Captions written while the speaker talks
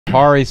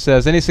Hari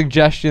says, any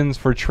suggestions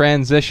for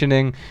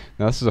transitioning?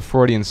 Now, this is a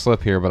Freudian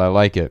slip here, but I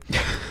like it.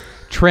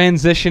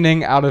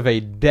 Transitioning out of a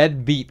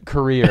deadbeat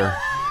career.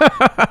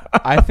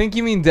 I think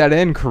you mean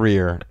dead-end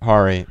career,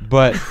 Hari,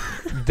 but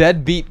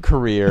deadbeat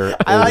career.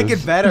 I like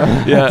it better.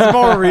 Yeah. It's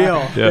more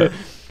real. Yeah.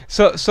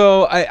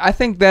 So I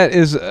think that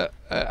is,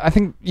 I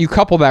think you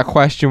couple that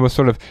question with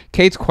sort of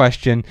Kate's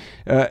question.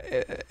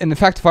 And in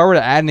fact, if I were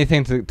to add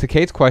anything to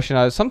Kate's question,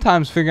 I was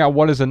sometimes figuring out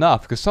what is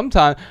enough. Because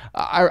sometimes,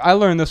 I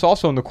learned this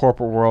also in the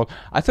corporate world.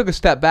 I took a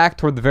step back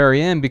toward the very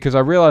end because I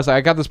realized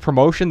I got this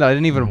promotion that I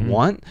didn't even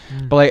want.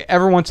 But like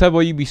everyone said,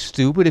 well, you'd be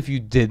stupid if you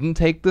didn't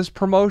take this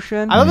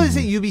promotion. I love to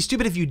say you'd be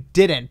stupid if you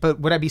didn't,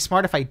 but would I be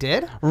smart if I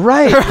did?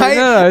 Right. Right?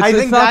 No, I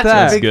think not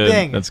that's that. a big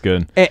thing. That's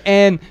good.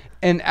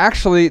 And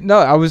actually, no,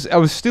 I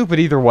was stupid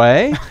either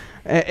way.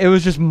 It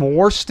was just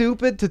more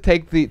stupid to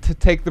take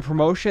the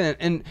promotion,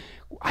 and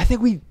I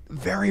think we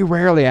very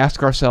rarely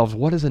ask ourselves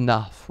what is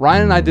enough.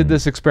 Ryan and I did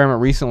this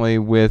experiment recently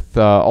with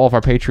all of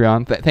our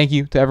Patreon. Thank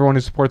you to everyone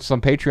who supports us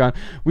on Patreon.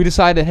 We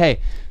decided, hey,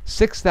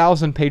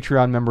 6,000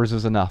 Patreon members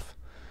is enough.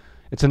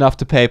 It's enough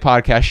to pay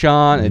Podcast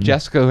Sean and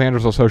Jessica, who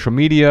handles our social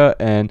media,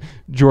 and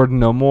Jordan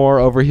No More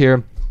over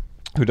here,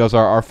 who does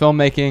our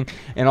filmmaking,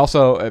 and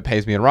also it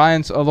pays me and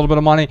Ryan's a little bit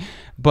of money.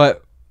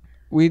 But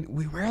we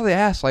rarely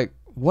ask, like,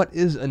 what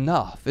is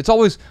enough? It's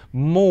always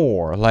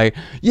more. Like,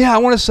 yeah, I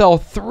want to sell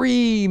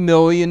 3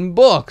 million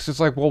books.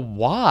 It's like, well,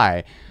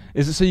 why?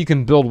 Is it so you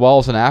can build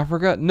wells in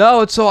Africa?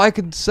 No, it's so I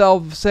could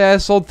say I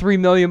sold 3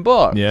 million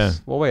books. Yeah.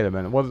 Well, wait a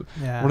minute. What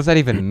does that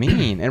even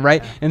mean? And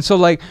right. And so,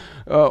 like,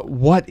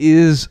 what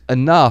is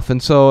enough?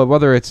 And so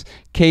whether it's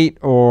Kate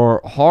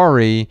or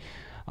Hari,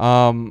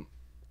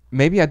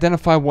 maybe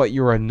identify what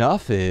your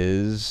enough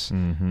is,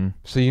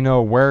 so you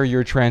know where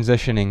you're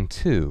transitioning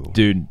to.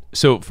 Dude,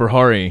 so for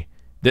Hari,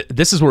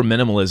 this is where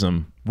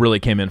minimalism really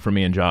came in for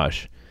me and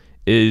Josh.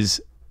 Is,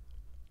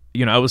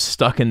 I was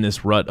stuck in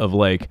this rut of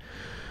like,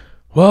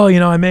 well,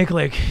 I make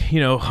like,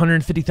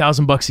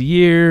 150,000 bucks a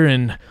year,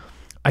 and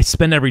I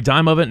spend every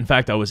dime of it. In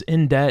fact, I was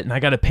in debt, and I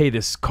got to pay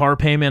this car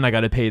payment, I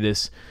got to pay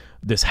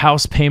this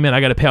house payment, I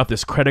got to pay off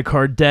this credit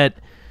card debt.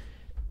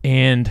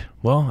 And,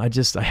 well, I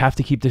have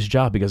to keep this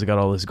job because I got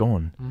all this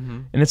going.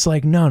 And it's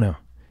like, no.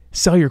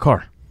 Sell your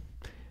car.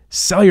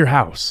 Sell your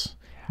house.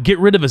 Get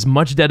rid of as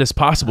much debt as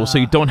possible so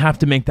you don't have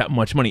to make that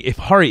much money.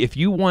 If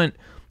you want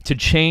to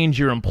change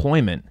your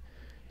employment,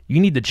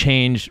 you need to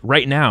change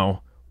right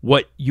now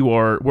where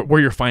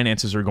your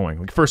finances are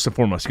going. Like, first and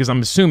foremost, because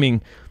I'm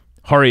assuming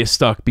Hari is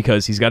stuck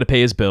because he's got to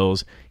pay his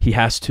bills. He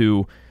has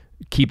to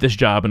keep this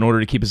job in order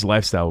to keep his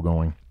lifestyle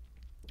going.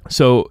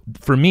 So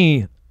for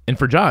me, and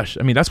for Josh,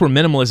 that's where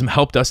minimalism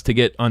helped us to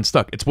get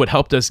unstuck. It's what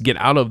helped us get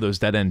out of those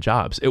dead-end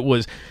jobs. It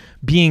was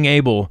being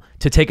able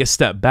to take a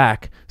step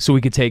back so we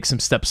could take some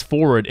steps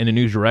forward in a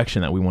new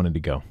direction that we wanted to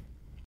go.